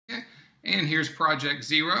And here's Project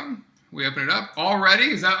Zero. We open it up. Already?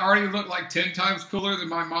 Does that already look like 10 times cooler than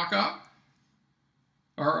my mock-up?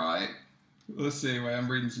 All right. Let's see. Wait,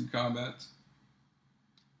 I'm reading some comments.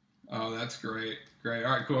 Oh, that's great. Great.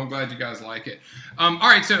 All right, cool. I'm glad you guys like it. All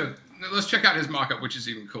right, so let's check out his mock-up, which is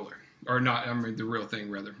even cooler. Or not, I mean the real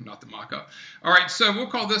thing, rather, not the mock-up. All right, so we'll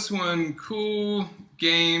call this one Cool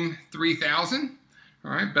Game 3000.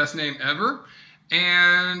 All right, best name ever.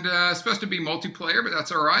 And it's supposed to be multiplayer, but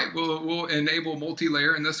that's all right. We'll enable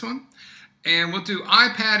multi-layer in this one. And we'll do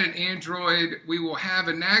iPad and Android. We will have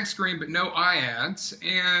a nag screen, but no iAds,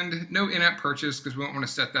 and no in-app purchase because we don't want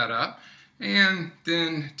to set that up. And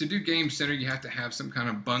then to do Game Center, you have to have some kind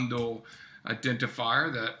of bundle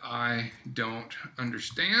identifier that I don't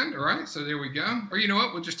understand. All right, so there we go. Or you know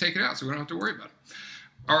what? We'll just take it out so we don't have to worry about it.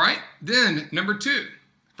 All right, then number 2.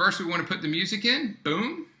 First, we want to put the music in.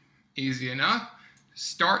 Boom. Easy enough.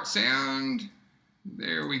 Start sound.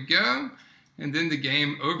 There we go. And then the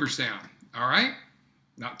game over sound. All right,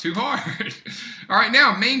 not too hard. All right,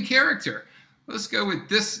 now main character. Let's go with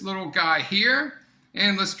this little guy here,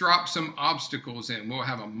 and let's drop some obstacles in. We'll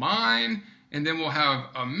have a mine, and then we'll have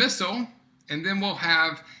a missile, and then we'll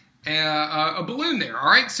have a balloon there. All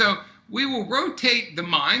right, so we will rotate the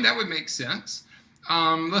mine. That would make sense.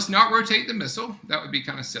 Let's not rotate the missile. That would be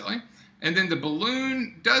kind of silly. And then the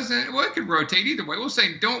balloon doesn't, well, it could rotate either way. We'll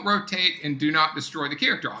say don't rotate and do not destroy the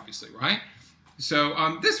character, obviously, right?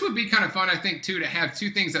 So this would be kind of fun, I think, too, to have two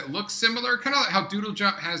things that look similar, kind of like how Doodle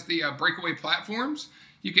Jump has the breakaway platforms.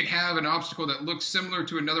 You could have an obstacle that looks similar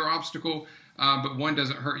to another obstacle, but one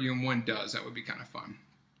doesn't hurt you and one does. That would be kind of fun.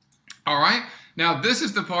 All right, now this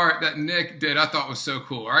is the part that Nick did I thought was so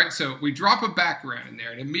cool. All right, so we drop a background in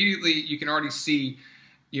there, and immediately you can already see,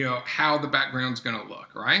 you know, how the background's going to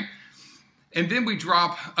look, right? And then we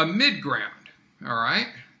drop a mid-ground, all right,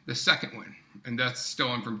 the second one. And that's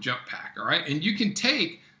stolen from Jump Pack, all right? And you can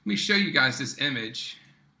take, let me show you guys this image.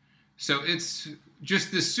 So it's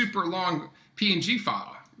just this super long PNG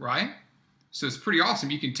file, right? So it's pretty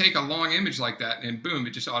awesome. You can take a long image like that and boom,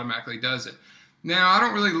 it just automatically does it. Now, I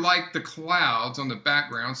don't really like the clouds on the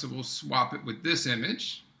background, so we'll swap it with this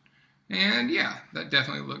image. And yeah, that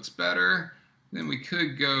definitely looks better. Then we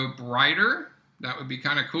could go brighter. That would be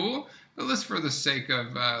kind of cool. But let's, for the sake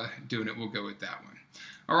of doing it, we'll go with that one.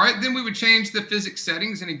 All right, then we would change the physics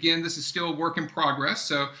settings, and again, this is still a work in progress,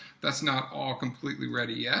 so that's not all completely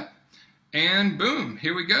ready yet. And boom,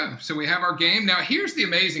 here we go. So we have our game. Now, here's the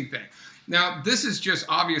amazing thing. Now, this is just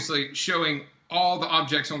obviously showing all the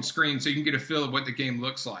objects on screen so you can get a feel of what the game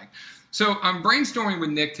looks like. So I'm brainstorming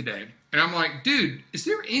with Nick today, and I'm like, dude, is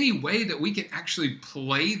there any way that we can actually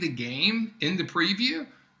play the game in the preview?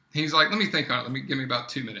 He's like, let me think on it. Give me about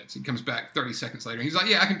 2 minutes. He comes back 30 seconds later. He's like,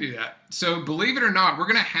 yeah, I can do that. So believe it or not, we're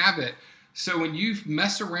going to have it. So when you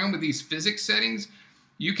mess around with these physics settings,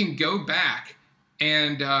 you can go back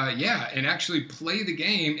and, yeah, and actually play the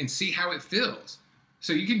game and see how it feels.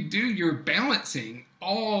 So you can do your balancing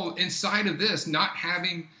all inside of this, not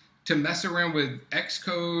having to mess around with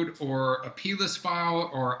Xcode or a plist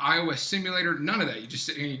file or iOS simulator, none of that. You just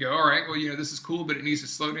sit here and you go, all right, well, you know, this is cool, but it needs to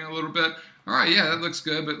slow down a little bit. All right, yeah, that looks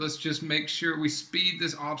good, but let's just make sure we speed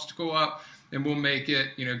this obstacle up and we'll make it,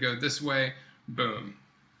 you know, go this way. Boom.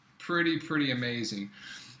 Pretty amazing.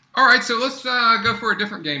 All right, so let's go for a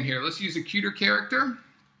different game here. Let's use a cuter character.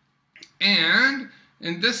 And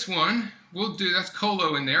in this one, we'll do, that's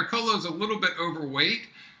Colo in there. Colo's a little bit overweight.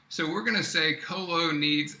 So we're going to say Colo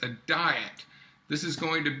needs a diet. This is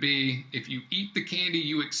going to be, if you eat the candy,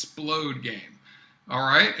 you explode game. All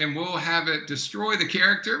right, and we'll have it destroy the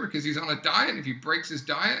character because he's on a diet. If he breaks his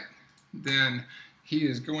diet, then he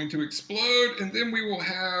is going to explode. And then we will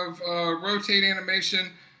have rotate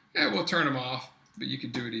animation. Yeah, we'll turn him off, but you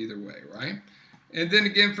could do it either way, right? And then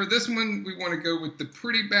again, for this one, we want to go with the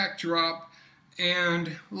pretty backdrop.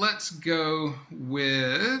 And let's go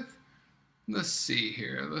with, let's see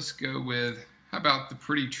here. Let's go with, how about the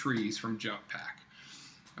pretty trees from Jump Pack?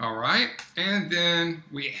 All right, and then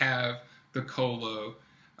we have the Colo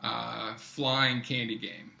flying candy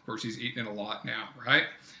game. Of course, he's eating it a lot now, right?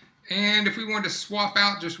 And if we wanted to swap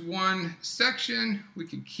out just one section, we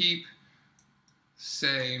could keep,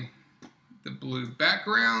 say, the blue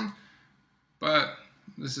background. But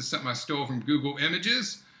this is something I stole from Google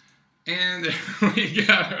Images. And there we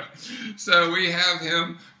go. So we have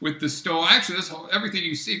him with the stole. Actually, this whole, everything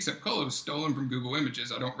you see except Colo is stolen from Google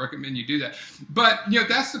Images. I don't recommend you do that. But, you know,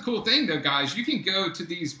 that's the cool thing, though, guys. You can go to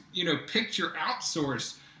these, you know, picture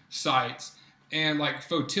outsource sites and like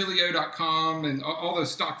Fotilio.com and all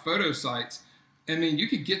those stock photo sites. I mean, you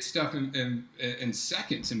could get stuff in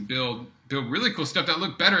seconds and build really cool stuff that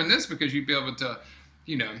look better in this because you'd be able to,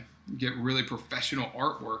 you know, get really professional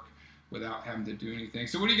artwork without having to do anything.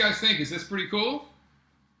 So what do you guys think? Is this pretty cool?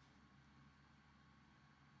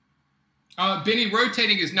 Benny,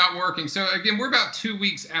 rotating is not working. So again, we're about 2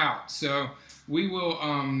 weeks out. So we will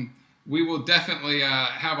definitely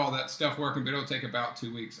have all that stuff working, but it'll take about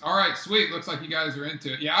 2 weeks. All right, sweet. Looks like you guys are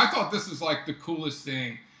into it. Yeah, I thought this was like the coolest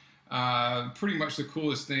thing, pretty much the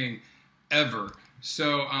coolest thing ever.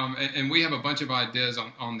 So, and we have a bunch of ideas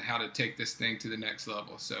on how to take this thing to the next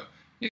level. So